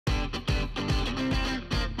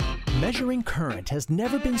Measuring current has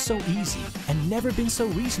never been so easy and never been so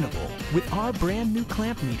reasonable. With our brand new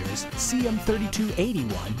clamp meters,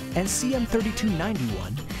 CM3281 and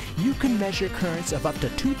CM3291, you can measure currents of up to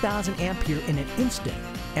 2000 ampere in an instant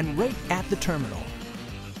and right at the terminal.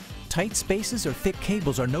 Tight spaces or thick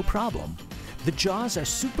cables are no problem. The jaws are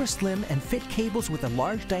super slim and fit cables with a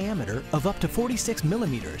large diameter of up to 46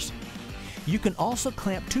 millimeters. You can also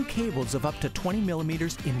clamp two cables of up to 20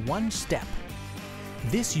 millimeters in one step.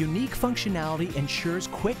 This unique functionality ensures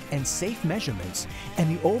quick and safe measurements, and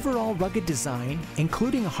the overall rugged design,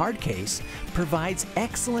 including a hard case, provides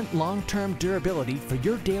excellent long-term durability for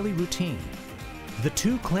your daily routine. The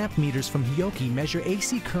two clamp meters from HIOKI measure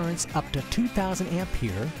AC currents up to 2000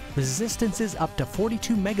 ampere, resistances up to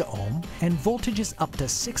 42 mega ohm, and voltages up to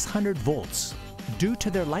 600 volts. Due to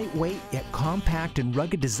their lightweight yet compact and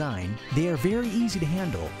rugged design, they are very easy to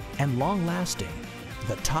handle and long-lasting.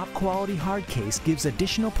 The top quality hard case gives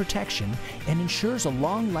additional protection and ensures a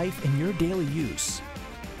long life in your daily use.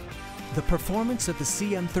 The performance of the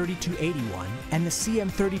CM3281 and the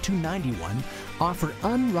CM3291 offer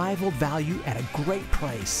unrivaled value at a great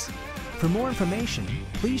price. For more information,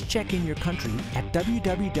 please check in your country at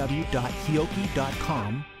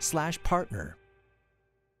www.hioki.com/partner.